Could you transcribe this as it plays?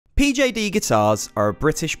PJD Guitars are a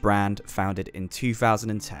British brand founded in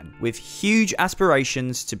 2010, with huge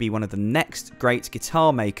aspirations to be one of the next great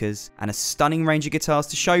guitar makers and a stunning range of guitars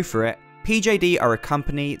to show for it. PJD are a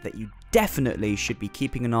company that you definitely should be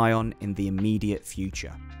keeping an eye on in the immediate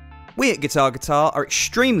future. We at Guitar Guitar are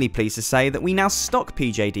extremely pleased to say that we now stock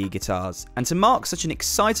PJD guitars, and to mark such an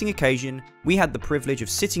exciting occasion, we had the privilege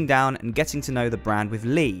of sitting down and getting to know the brand with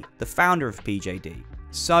Leigh, the founder of PJD.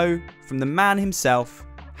 So, from the man himself,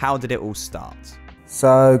 how did it all start?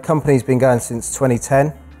 So, company's been going since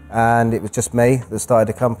 2010, and it was just me that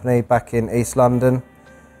started the company back in East London,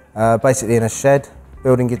 basically in a shed,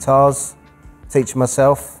 building guitars, teaching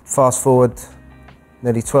myself. Fast forward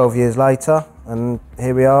nearly 12 years later, and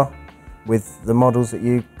here we are with the models that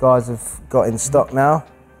you guys have got in stock now,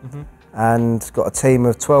 and got a team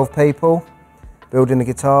of 12 people building the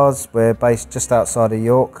guitars. We're based just outside of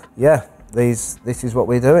York. Yeah, this is what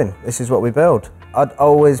we're doing. This is what we build. I'd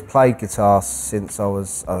always played guitar since I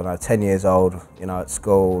was, 10 years old, at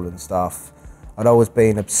school and stuff. I'd always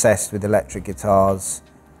been obsessed with electric guitars,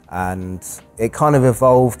 and it kind of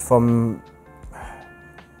evolved from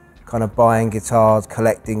kind of buying guitars,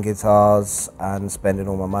 collecting guitars, and spending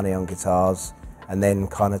all my money on guitars, and then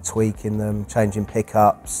kind of tweaking them, changing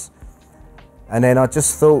pickups. And then I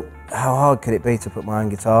just thought, how hard could it be to put my own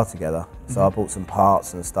guitar together? So I bought some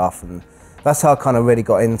parts and stuff, and that's how I kind of really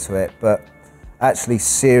got into it. But actually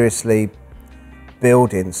seriously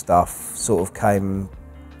building stuff sort of came,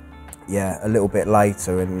 a little bit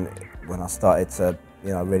later, and when I started to,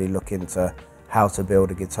 really look into how to build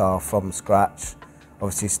a guitar from scratch.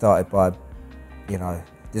 Obviously started by,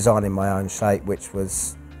 designing my own shape, which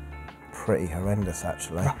was pretty horrendous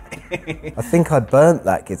actually. I think I burnt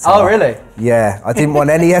that guitar. Oh really? Yeah, I didn't want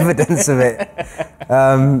any evidence of it.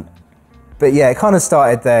 But yeah, it kind of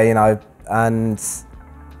started there, and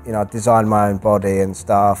I designed my own body and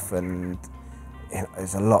stuff, and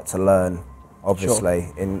there's a lot to learn,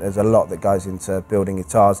 obviously. Sure. There's a lot that goes into building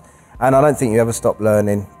guitars, and I don't think you ever stop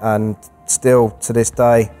learning, and still to this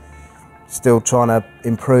day, still trying to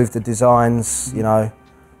improve the designs,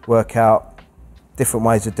 work out different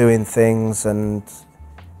ways of doing things, and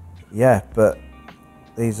yeah, but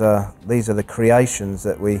these are the creations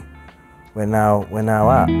that we're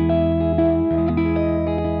now at.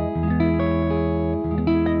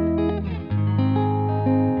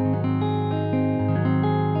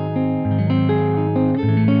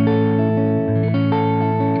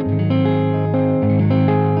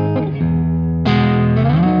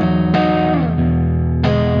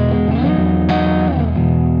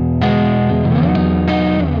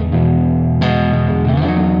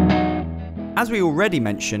 As we already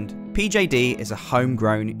mentioned, PJD is a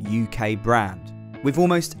homegrown UK brand, with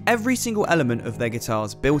almost every single element of their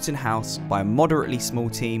guitars built in-house by a moderately small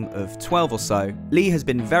team of 12 or so. Leigh has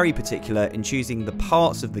been very particular in choosing the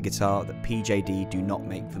parts of the guitar that PJD do not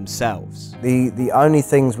make themselves. The only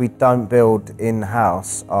things we don't build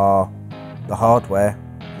in-house are the hardware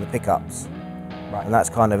and the pickups. Right. And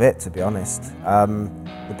that's kind of it, to be honest.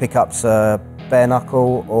 The pickups are bare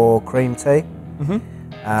knuckle or cream tea.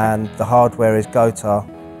 And the hardware is GUITAR,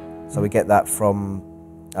 so we get that from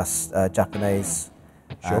us Japanese.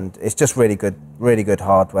 Sure. And it's just really good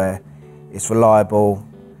hardware. It's reliable,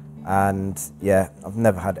 and yeah, I've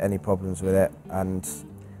never had any problems with it. And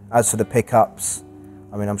as for the pickups,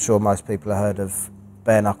 I'm sure most people have heard of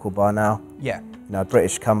bare knuckle by now. Yeah.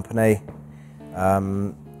 British company.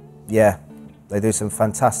 Yeah, they do some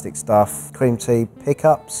fantastic stuff. Cream tea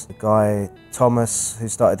pickups. The guy Thomas, who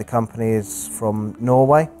started the company, is from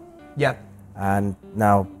Norway. Yeah. And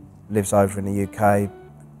now lives over in the UK.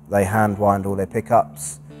 They hand wind all their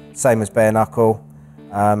pickups, same as bare knuckle.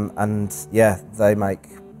 And yeah, they make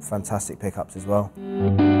fantastic pickups as well.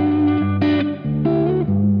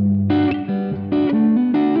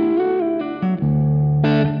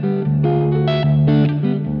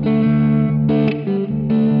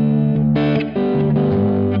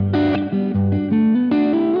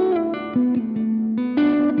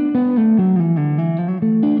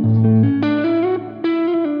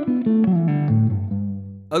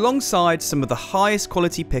 Alongside some of the highest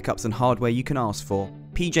quality pickups and hardware you can ask for,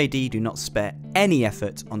 PJD do not spare any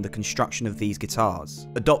effort on the construction of these guitars,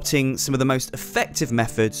 adopting some of the most effective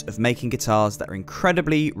methods of making guitars that are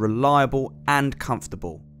incredibly reliable and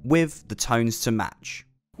comfortable, with the tones to match.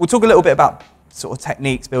 We'll talk a little bit about sort of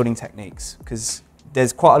techniques, building techniques, because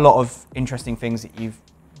there's quite a lot of interesting things that you've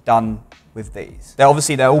done with these. They're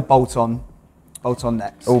all bolt-on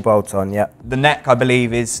necks. All bolt-on, yeah. The neck, I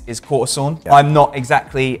believe, is quarter sawn. Yeah. I'm not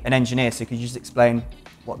exactly an engineer, so could you just explain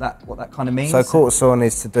what that kind of means? So quarter sawn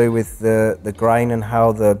is to do with the grain and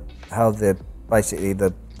how basically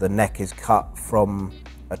the the neck is cut from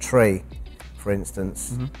a tree, for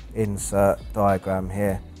instance. Insert diagram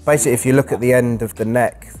here. Basically, if you look at the end of the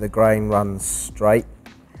neck, the grain runs straight,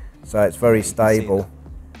 so it's very stable,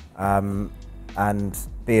 and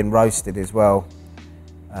being roasted as well,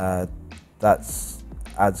 that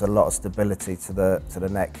adds a lot of stability to the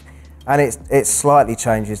neck, and it slightly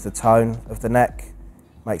changes the tone of the neck,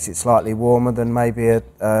 makes it slightly warmer than maybe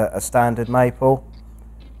a standard maple,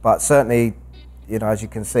 but certainly, you know, as you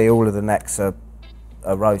can see, all of the necks are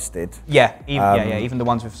roasted. Yeah, even the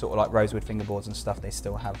ones with sort of like rosewood fingerboards and stuff, they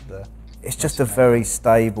still have the... It's just a very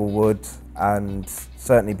stable wood, and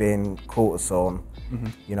certainly being quarter sawn,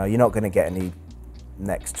 you know, you're not going to get any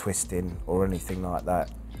necks twisting or anything like that,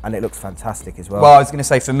 and it looks fantastic as well. Well, I was going to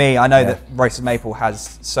say, for me, I know that roasted maple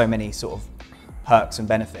has so many sort of perks and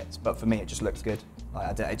benefits, but for me it just looks good.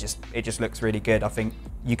 Like, it just looks really good. I think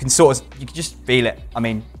you can just feel it. I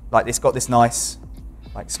mean, like, it's got this nice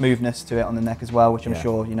like smoothness to it on the neck as well, which I'm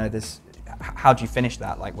sure, you know, there's... How do you finish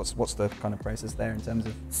that? Like, what's the kind of process there in terms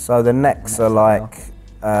of... So the necks are like,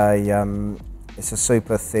 it's a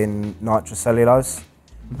super thin nitrocellulose,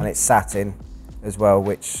 and it's satin as well,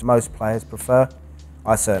 which most players prefer.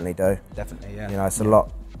 I certainly do. Definitely, yeah. You know, it's a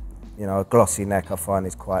lot, you know, a glossy neck I find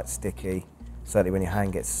is quite sticky, certainly when your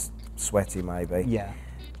hand gets sweaty maybe. Yeah.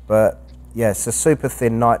 But yeah, it's a super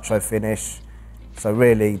thin nitro finish, so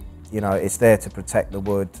really, you know, it's there to protect the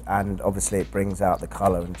wood, and obviously it brings out the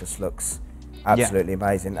colour and just looks absolutely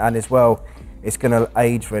amazing. And as well, it's going to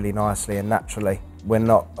age really nicely and naturally. We're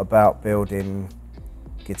not about building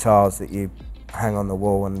guitars that you hang on the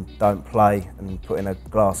wall and don't play and put in a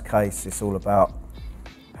glass case. It's all about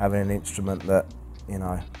having an instrument that, you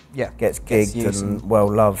know, gets gigged and well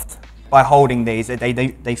loved. By holding these,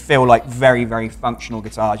 they feel like very, very functional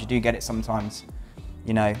guitars. You do get it sometimes,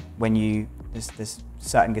 you know, when you... There's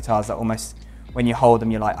certain guitars that almost, when you hold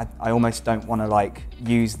them, you're like, I almost don't want to like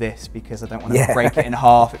use this because I don't want to break it in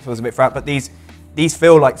half. It feels a bit flat, but these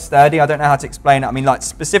feel like sturdy. I don't know how to explain it. I mean, like,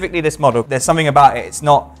 specifically this model, there's something about it. It's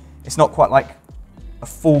not quite like a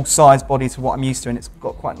full size body to what I'm used to, and it's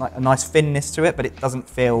got quite like a nice thinness to it, but it doesn't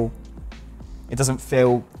feel,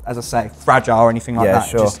 as I say, fragile or anything like that.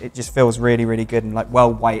 Sure. It just feels really, really good and like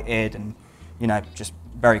well weighted and, you know, just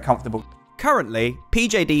very comfortable. Currently,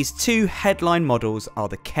 PJD's two headline models are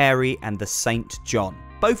the Carey and the St. John,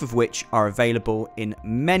 both of which are available in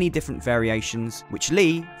many different variations, which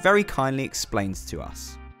Leigh very kindly explains to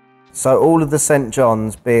us. So all of the St.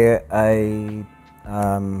 John's, be it a,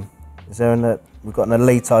 we've got an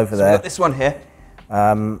Elite over there. We've got this one here.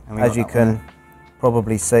 As you can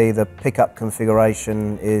probably see, the pickup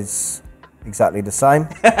configuration is exactly the same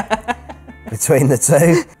between the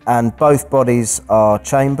two, and both bodies are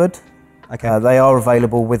chambered. Okay. They are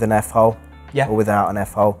available with an F-hole or without an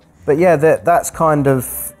F-hole. But yeah, that's kind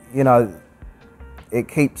of, you know, it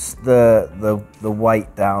keeps the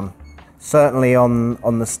weight down. Certainly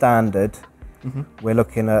on the standard, we're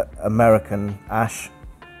looking at American ash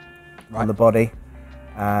on the body,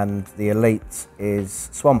 and the Elite is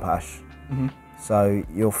swamp ash. So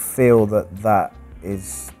you'll feel that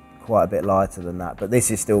is quite a bit lighter than that, but this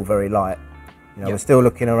is still very light. You know, we're still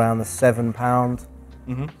looking around the 7 pound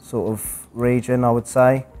sort of region, I would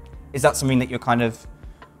say. Is that something that you're kind of,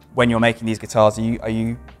 when you're making these guitars, are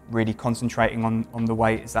you really concentrating on the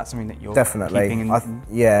weight? Is that something that you're keeping in?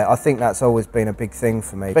 Yeah, I think that's always been a big thing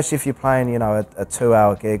for me, especially if you're playing, you know, a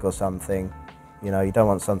 2-hour gig or something. You know, you don't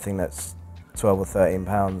want something that's 12 or 13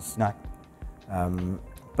 pounds. No.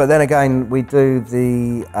 But then again, we do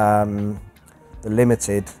the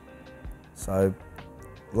limited, so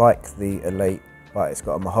like the Elite, but it's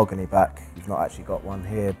got a mahogany back. You've not actually got one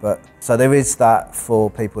here, but so there is that for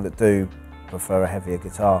people that do prefer a heavier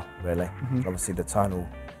guitar, really. Obviously the tonal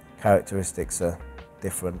characteristics are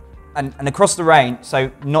different. And across the range,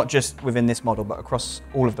 so not just within this model, but across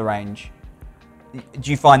all of the range,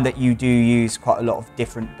 do you find that you do use quite a lot of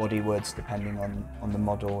different body woods depending on the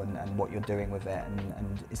model and what you're doing with it?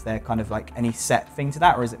 And is there kind of like any set thing to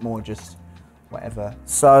that, or is it more just whatever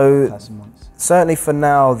the person wants? Certainly for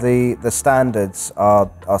now, the standards are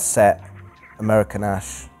set American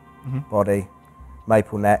ash body,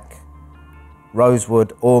 maple neck,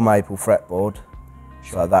 rosewood or maple fretboard.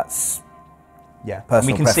 So that's personal and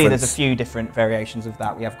we can preference. see there's a few different variations of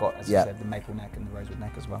that. We have got, as you said, the maple neck and the rosewood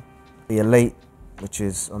neck as well. The Elite, which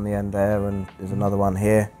is on the end there, and there's another one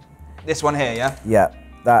here. This one here, yeah? Yeah,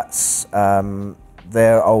 that's,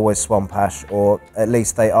 they're always swamp ash, or at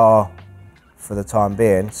least they are for the time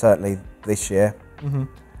being, certainly this year.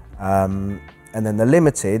 And then the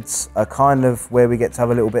limiteds are kind of where we get to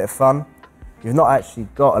have a little bit of fun. You've not actually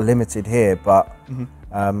got a limited here, but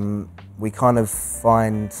we kind of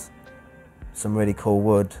find some really cool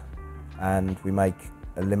wood and we make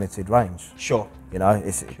a limited range. Sure. You know,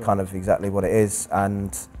 it's kind of exactly what it is,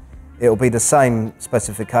 and it'll be the same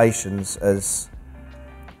specifications as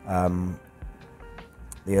the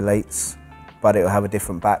Elites, but it'll have a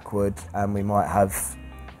different backwood, and we might have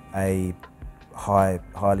a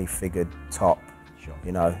highly figured top. Sure.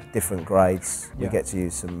 You know, different grades. Yeah. We get to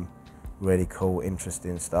use some really cool,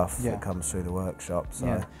 interesting stuff Yeah. that comes through the workshop. So.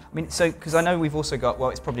 Yeah. I mean, so, because I know we've also got,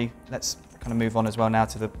 well, it's probably, let's kind of move on as well now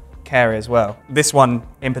to the Carey as well. This one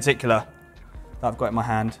in particular that I've got in my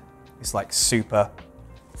hand is like super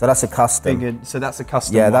So that's a custom. figured. So that's a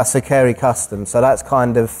custom Yeah, one. that's a Carey custom. So that's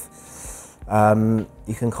kind of,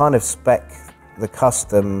 you can kind of spec the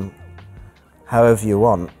custom however you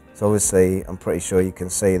want. So obviously, I'm pretty sure you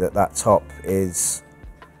can see that that top is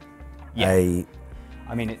I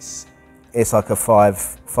mean, it's like a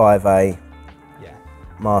 5A yeah.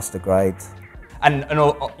 master grade. And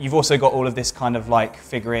you've also got all of this kind of like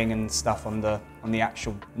figuring and stuff on the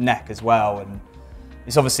actual neck as well, and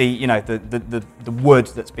it's obviously, you know, the wood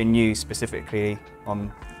that's been used specifically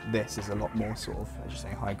on this is a lot more sort of, as you're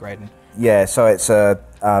saying, high grade. And Yeah, so it's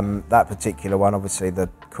that particular one, obviously the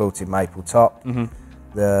quilted maple top,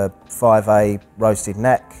 the 5A roasted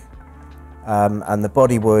neck, and the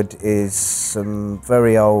bodywood is some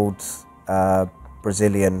very old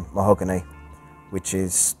Brazilian mahogany, which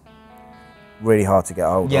is really hard to get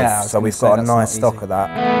hold Yeah, of. So we've got a nice stock of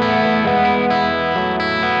that.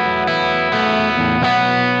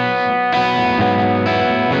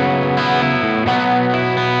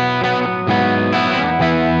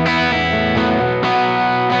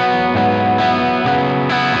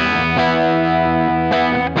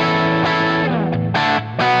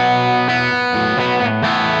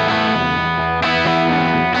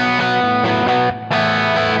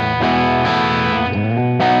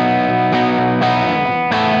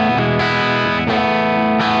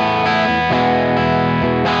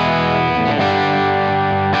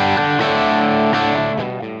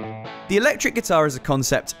 The electric guitar as a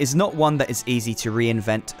concept is not one that is easy to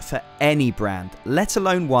reinvent for any brand, let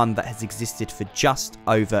alone one that has existed for just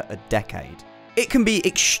over a decade. It can be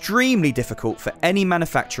extremely difficult for any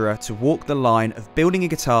manufacturer to walk the line of building a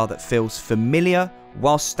guitar that feels familiar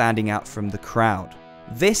while standing out from the crowd.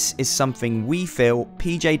 This is something we feel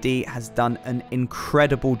PJD has done an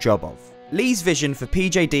incredible job of. Leigh's vision for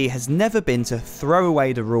PJD has never been to throw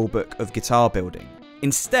away the rulebook of guitar building.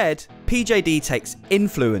 Instead, PJD takes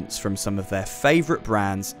influence from some of their favourite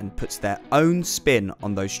brands and puts their own spin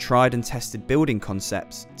on those tried and tested building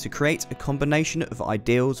concepts to create a combination of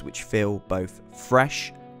ideals which feel both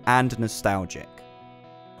fresh and nostalgic.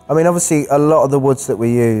 I mean, obviously, a lot of the woods that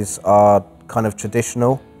we use are kind of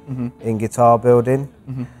traditional in guitar building.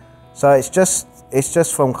 So it's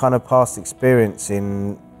just from kind of past experience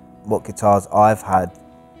in what guitars I've had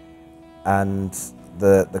and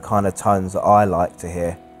the kind of tones that I like to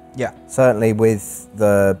hear. Yeah. Certainly with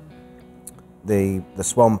the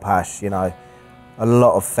Swan Pash, you know, a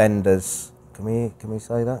lot of Fenders. Can we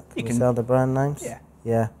say that? Can we say the brand names? Yeah.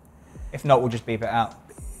 Yeah. If not, we'll just beep it out.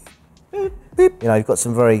 You know, you've got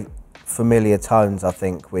some very familiar tones, I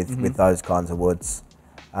think, with those kinds of woods.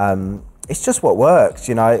 It's just what works,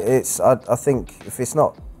 you know. I think if it's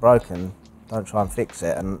not broken, don't try and fix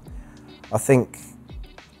it. And I think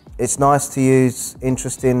it's nice to use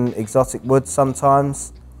interesting exotic woods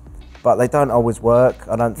sometimes, but they don't always work,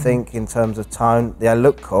 I don't think, in terms of tone. They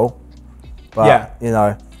look cool, but you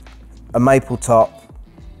know, a maple top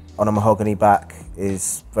on a mahogany back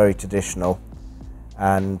is very traditional,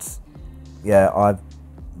 and yeah, I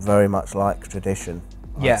very much like tradition,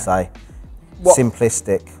 I'd say.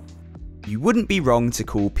 Simplistic. You wouldn't be wrong to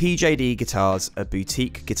call PJD Guitars a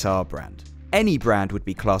boutique guitar brand. Any brand would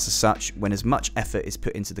be classed as such when as much effort is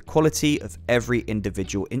put into the quality of every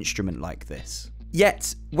individual instrument like this.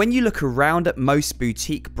 Yet, when you look around at most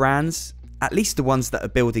boutique brands, at least the ones that are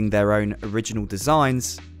building their own original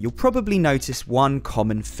designs, you'll probably notice one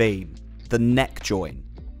common theme: the neck join.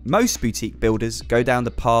 Most boutique builders go down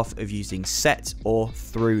the path of using set or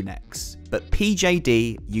through necks, but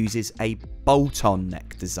PJD uses a bolt-on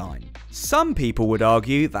neck design. Some people would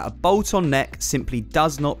argue that a bolt-on neck simply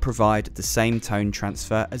does not provide the same tone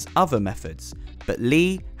transfer as other methods, but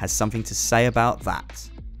Leigh has something to say about that.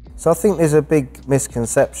 So I think there's a big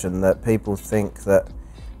misconception that people think that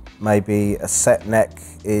maybe a set neck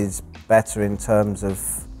is better in terms of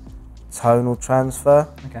tonal transfer.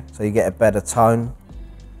 Okay. So you get a better tone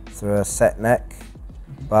through a set neck,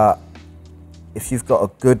 but if you've got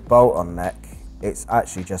a good bolt-on neck, it's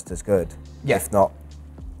actually just as good, if not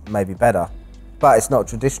maybe better. But it's not a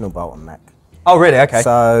traditional bolt-on neck. Oh, really? Okay.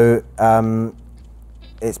 So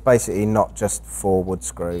it's basically not just 4 wood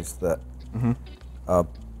screws that are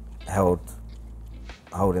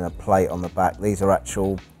holding a plate on the back. These are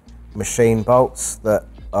actual machine bolts that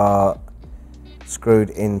are screwed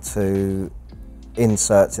into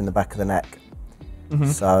inserts in the back of the neck.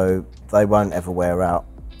 So they won't ever wear out,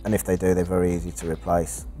 and if they do, they're very easy to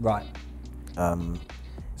replace. Right.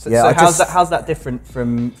 So how's that different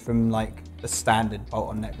from like a standard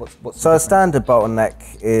bottleneck? What's so a standard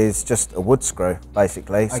bottleneck is just a wood screw,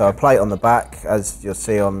 basically. So a plate on the back, as you'll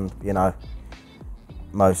see on, you know,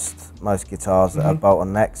 most guitars that are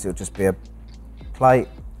bottlenecks, it'll just be a plate,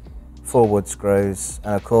 4 wood screws,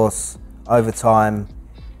 and of course over time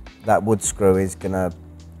that wood screw is gonna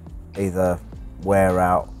either wear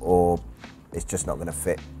out or it's just not gonna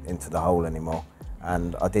fit into the hole anymore.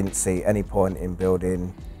 And I didn't see any point in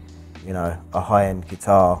building, you know, a high-end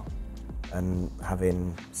guitar and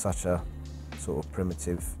having such a sort of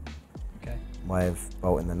primitive way of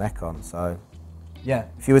bolting the neck on. So yeah,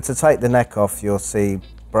 if you were to take the neck off, you'll see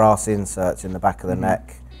brass inserts in the back of the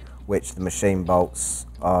neck, which the machine bolts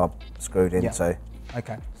are screwed into.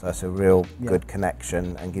 Okay. So it's a real good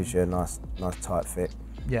connection and gives you a nice tight fit.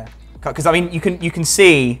 Yeah, because I mean, you can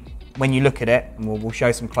see when you look at it, and we'll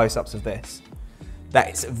show some close-ups of this, that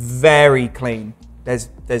it's very clean. There's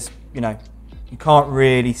you know, you can't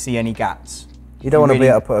really see any gaps. You don't want to be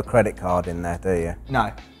able to put a credit card in there, do you?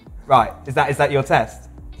 No. Right. Is that your test?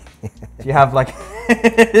 Do you have like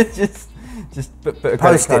just put a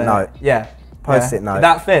Post-it note. Yeah. Post-it note.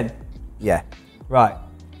 That thin? Yeah. Right.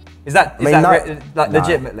 Is that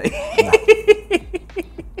legitimately? No.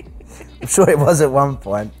 I'm sure it was at one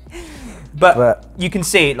point. But you can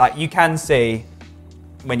see, like you can see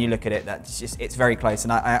when you look at it, that it's very close,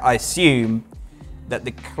 and I assume that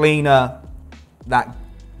the cleaner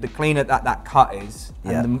that cut is,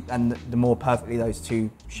 and the more perfectly those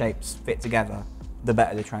two shapes fit together, the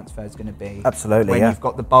better the transfer is going to be. Absolutely, when you've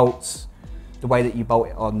got the bolts, the way that you bolt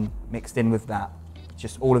it on mixed in with that,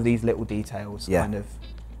 just all of these little details kind of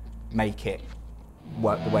make it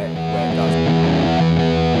work the way it does.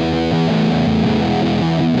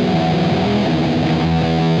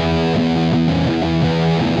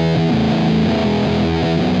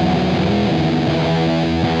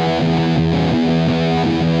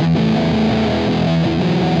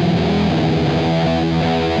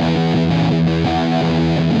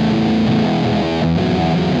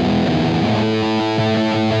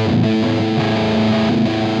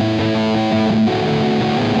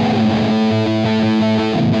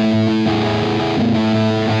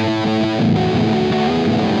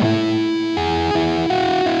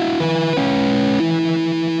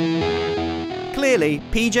 Clearly,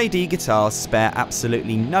 PJD Guitars spare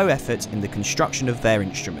absolutely no effort in the construction of their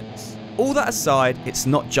instruments. All that aside, it's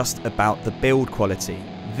not just about the build quality.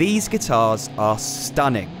 These guitars are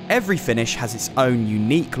stunning. Every finish has its own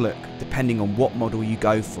unique look depending on what model you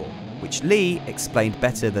go for, which Leigh explained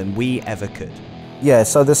better than we ever could. Yeah,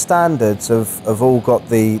 so the standards have all got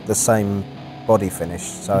the same body finish.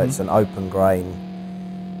 So it's an open grain.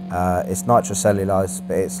 It's nitrocellulose,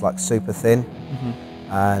 but it's like super thin,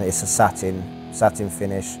 and it's a satin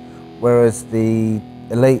finish. Whereas the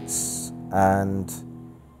Elites and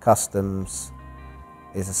Customs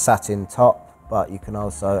is a satin top, but you can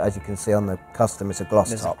also, as you can see on the Custom, it's a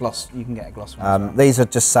gloss top. Gloss, you can get a gloss one as well. These are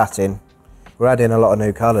just satin. We're adding a lot of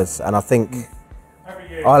new colours, and I think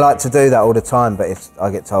I like to do that all the time, but I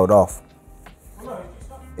get told off.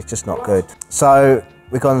 It's just not good. So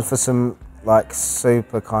we've gone for some like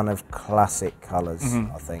super kind of classic colours,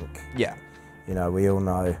 I think. Yeah. You know, we all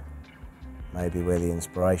know maybe where the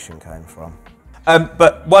inspiration came from.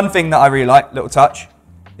 But one thing that I really like, little touch,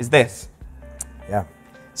 is this. Yeah.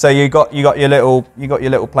 So you got your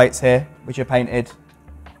little plates here, which are painted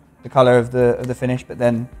the colour of the finish, but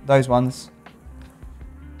then those ones,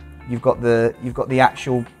 you've got the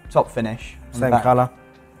actual top finish. Same colour.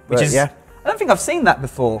 Which is, I don't think I've seen that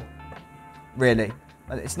before, really.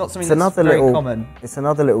 It's not something that's very common. It's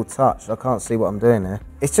another little touch. I can't see what I'm doing here.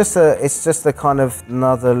 It's just a kind of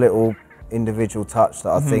another little individual touch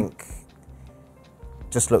that I think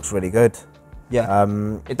just looks really good. Yeah,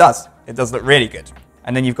 it does. It does look really good.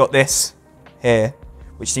 And then you've got this here,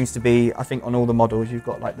 which seems to be, I think on all the models, you've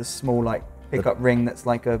got like the small like pickup ring that's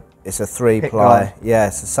like a... It's a 3-ply. Yeah,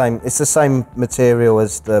 it's the same material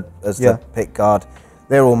as the pick guard.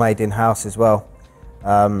 They're all made in-house as well.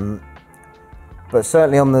 But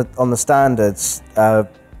certainly on the standards,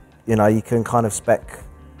 you know, you can kind of spec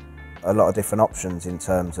a lot of different options in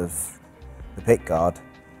terms of the pick guard.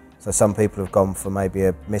 So some people have gone for maybe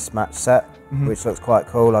a mismatched set, which looks quite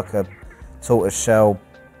cool, like a tortoise shell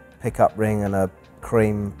pickup ring and a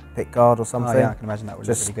cream pick guard or something. Oh yeah, I can imagine that would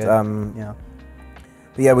look really good. Yeah.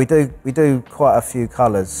 But yeah, we do quite a few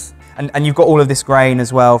colours. And you've got all of this grain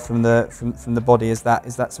as well from the body. Is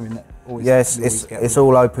that something that always? Yes, it's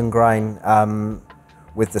all open grain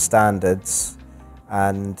with the standards,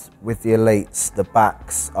 and with the elites, the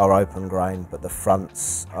backs are open grain, but the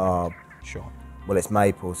fronts are well, it's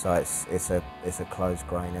maple, so it's a closed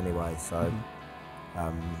grain anyway. So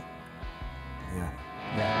yeah.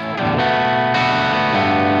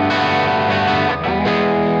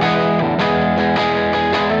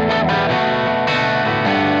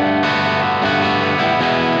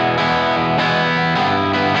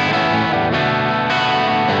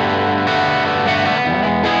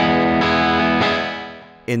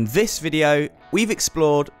 In this video, we've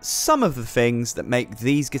explored some of the things that make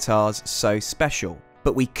these guitars so special,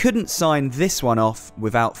 but we couldn't sign this one off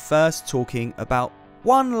without first talking about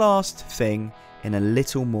one last thing in a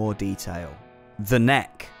little more detail. The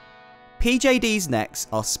neck. PJD's necks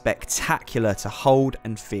are spectacular to hold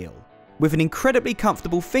and feel. With an incredibly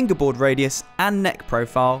comfortable fingerboard radius and neck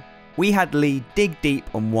profile, we had Leigh dig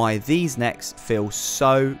deep on why these necks feel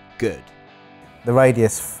so good. The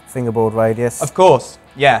radius, fingerboard radius. Of course,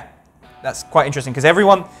 yeah. That's quite interesting because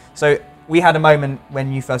everyone, so we had a moment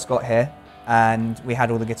when you first got here and we had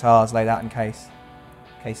all the guitars laid out in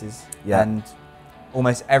cases. Yeah. And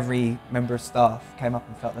almost every member of staff came up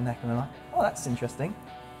and felt the neck and they're like, oh, that's interesting.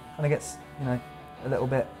 Kind of gets, you know, a little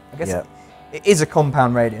bit, I guess it is a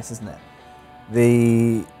compound radius, isn't it?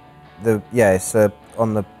 The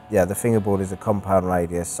fingerboard is a compound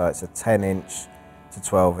radius, so it's a 10-inch to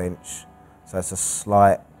 12-inch. So it's a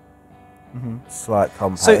slight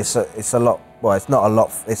compound. So it's a lot. Well, it's not a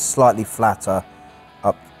lot. It's slightly flatter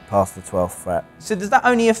up past the 12th fret. So does that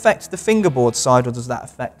only affect the fingerboard side, or does that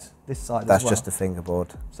affect this side as well? That's just the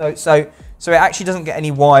fingerboard. So it actually doesn't get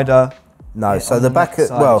any wider. No. So the back of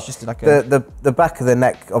the back of the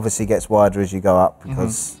neck obviously gets wider as you go up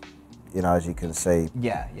because you know, as you can see.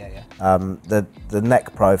 Yeah. The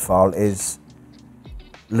neck profile is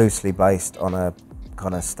loosely based on a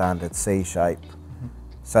kind of standard C shape,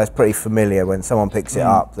 so it's pretty familiar. When someone picks it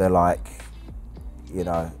up, they're like, you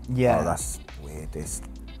know, oh, that's weird.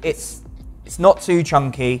 It's not too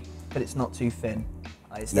chunky, but it's not too thin.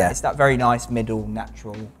 It's that very nice middle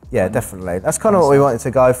natural. Yeah, definitely. That's kind of what we wanted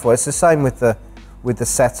to go for. It's the same with the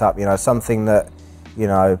setup. You know, something that, you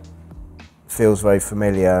know, feels very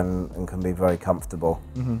familiar and can be very comfortable.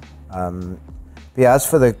 But yeah, as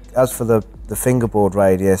for the fingerboard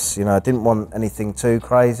radius, you know, I didn't want anything too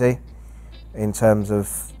crazy in terms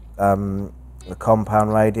of the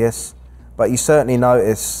compound radius, but you certainly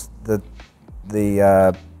notice the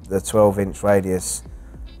 12-inch radius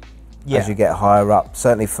as you get higher up.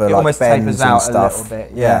 Certainly for it like almost bends tapers and out stuff. a little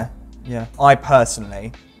bit. Yeah. I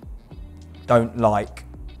personally don't like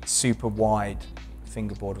super wide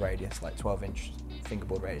fingerboard radius, like 12-inch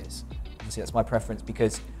fingerboard radius. Obviously, that's my preference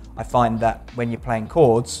because I find that when you're playing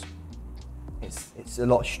chords, it's a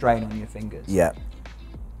lot of strain on your fingers. Yeah.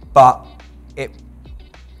 But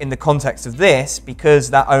in the context of this, because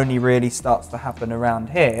that only really starts to happen around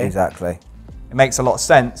here. Exactly. It makes a lot of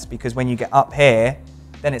sense because when you get up here,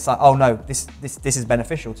 then it's like, oh no, this is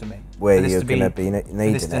beneficial to me. Where you're going to be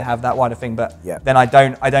needing this to have that wider thing, but yeah. Then I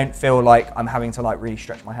don't feel like I'm having to like really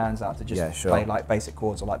stretch my hands out to just play like basic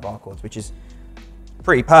chords or like bar chords, which is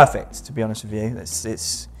pretty perfect, to be honest with you.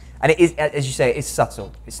 And it is, as you say, it's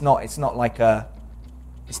subtle. It's not like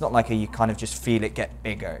you kind of just feel it get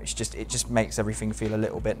bigger. It just makes everything feel a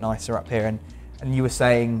little bit nicer up here. And you were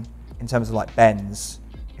saying in terms of like bends,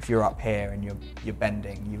 if you're up here and you're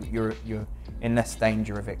bending, you're in less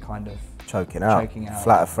danger of it kind of choking out.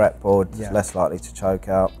 Flatter fretboard, less likely to choke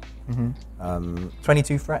out.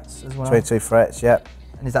 22 frets as well. 22 frets, yep.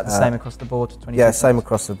 And is that the same across the board? 22 yeah, frets? Same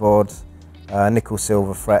across the board. Nickel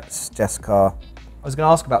silver frets, Jessica. I was going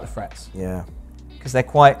to ask about the frets. Yeah. Because they're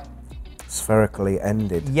quite spherically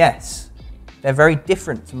ended. Yes, they're very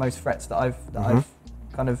different to most frets that I've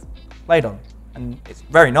kind of played on, and it's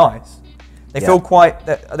very nice. They feel quite.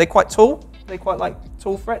 Are they quite tall? Are they quite like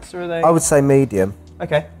tall frets, or are they? I would say medium.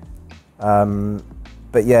 Okay.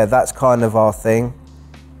 But yeah, that's kind of our thing.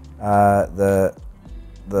 Well,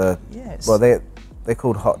 they're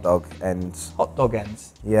called hot dog ends. Hot dog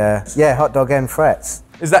ends. Yeah, hot dog end frets.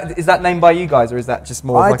 Is that named by you guys, or is that just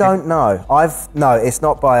more? I don't know. No, it's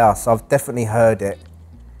not by us. I've definitely heard it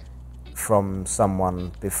from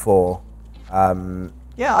someone before.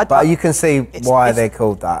 But you can see why they're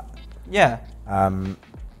called that. Yeah.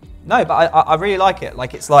 No, but I really like it.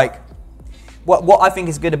 Like, it's like what I think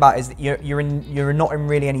is good about it is that you're not in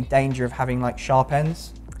really any danger of having like sharp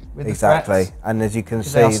ends. with exactly. the frets? And as you can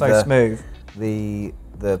see, they are so smooth.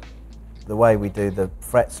 The way we do the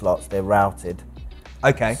fret slots, they're routed.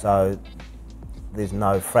 Okay. So there's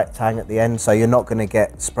no fret tang at the end, so you're not going to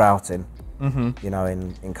get sprouting. You know,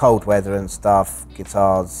 in cold weather and stuff,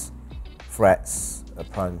 guitars, frets are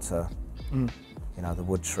prone to, you know, the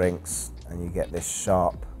wood shrinks and you get this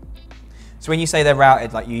sharp. So when you say they're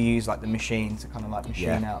routed, like you use like the machine to kind of like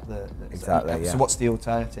machine out the exactly. So what's the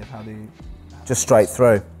alternative? How do you? Just straight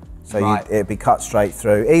through. So it'd be cut straight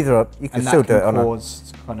through. Either you can still do it on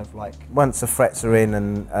kind of like once the frets are in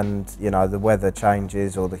and you know the weather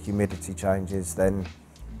changes or the humidity changes, then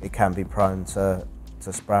it can be prone to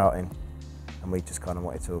sprouting. And we just kind of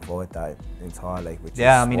wanted to avoid that entirely. Which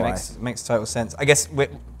yeah, is I mean, why. it makes total sense. I guess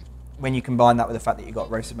when you combine that with the fact that you've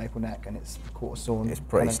got roasted maple neck and it's quarter sawn, it's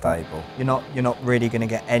pretty stable. You're not really going to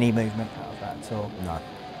get any movement out of that at all. No. I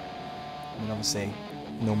mean, obviously,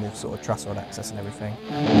 normal sort of truss rod access and everything.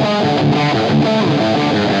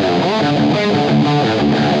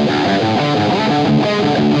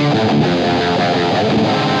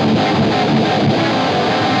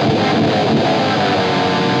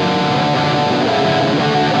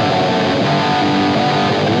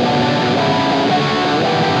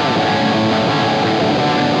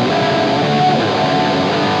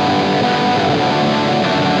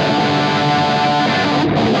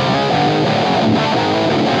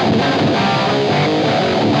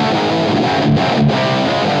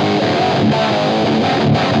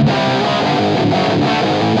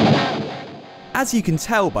 As you can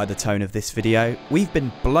tell by the tone of this video, we've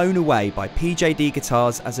been blown away by PJD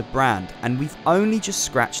Guitars as a brand, and we've only just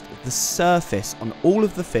scratched the surface on all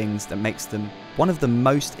of the things that makes them one of the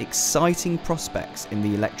most exciting prospects in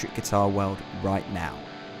the electric guitar world right now.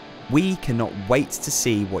 We cannot wait to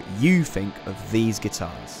see what you think of these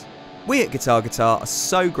guitars. We at Guitar Guitar are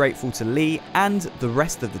so grateful to Leigh and the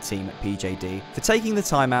rest of the team at PJD for taking the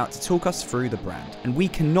time out to talk us through the brand, and we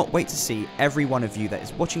cannot wait to see every one of you that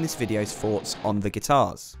is watching this video's thoughts on the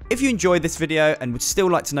guitars. If you enjoyed this video and would still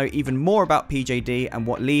like to know even more about PJD and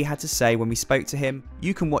what Leigh had to say when we spoke to him,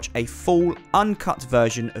 you can watch a full, uncut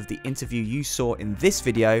version of the interview you saw in this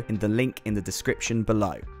video in the link in the description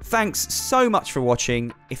below. Thanks so much for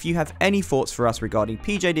watching. If you have any thoughts for us regarding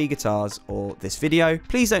PJD Guitars or this video,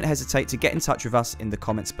 please don't hesitate to get in touch with us in the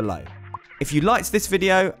comments below. If you liked this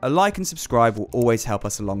video, a like and subscribe will always help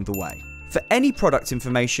us along the way. For any product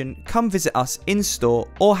information, come visit us in store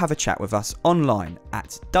or have a chat with us online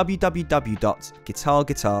at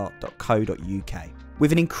www.guitarguitar.co.uk.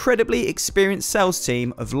 With an incredibly experienced sales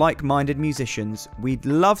team of like-minded musicians, we'd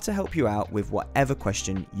love to help you out with whatever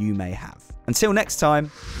question you may have. Until next time,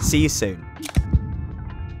 see you soon.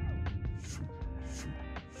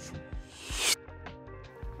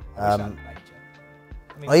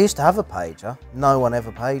 I used to have a pager. No one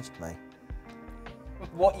ever paged me.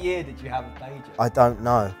 What year did you have a pager? I don't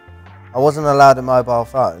know. I wasn't allowed a mobile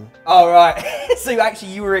phone. Oh, right. So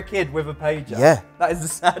actually you were a kid with a pager? Yeah. That is the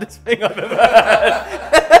saddest thing I've ever heard.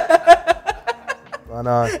 I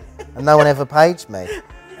know. And no one ever paged me.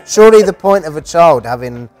 Surely the point of a child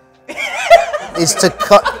having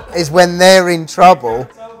is when they're in trouble.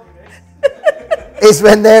 Is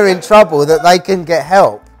when they're in trouble that they can get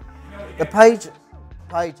help. The pager.